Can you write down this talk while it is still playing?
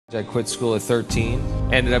I quit school at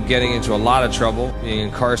 13, ended up getting into a lot of trouble, being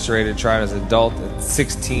incarcerated, tried as an adult at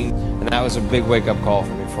 16, and that was a big wake-up call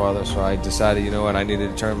for me, Father, so I decided, you know what, I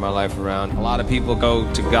needed to turn my life around. A lot of people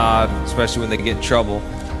go to God, especially when they get in trouble,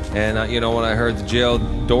 and you know, when I heard the jail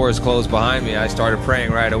doors close behind me, I started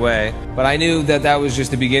praying right away. But I knew that that was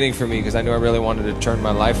just the beginning for me, because I knew I really wanted to turn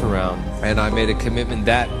my life around, and I made a commitment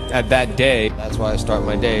that at that day. That's why I start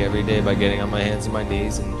my day every day, by getting on my hands and my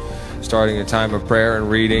knees and starting a time of prayer and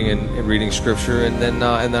reading scripture, and then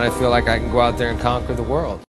I feel like I can go out there and conquer the world.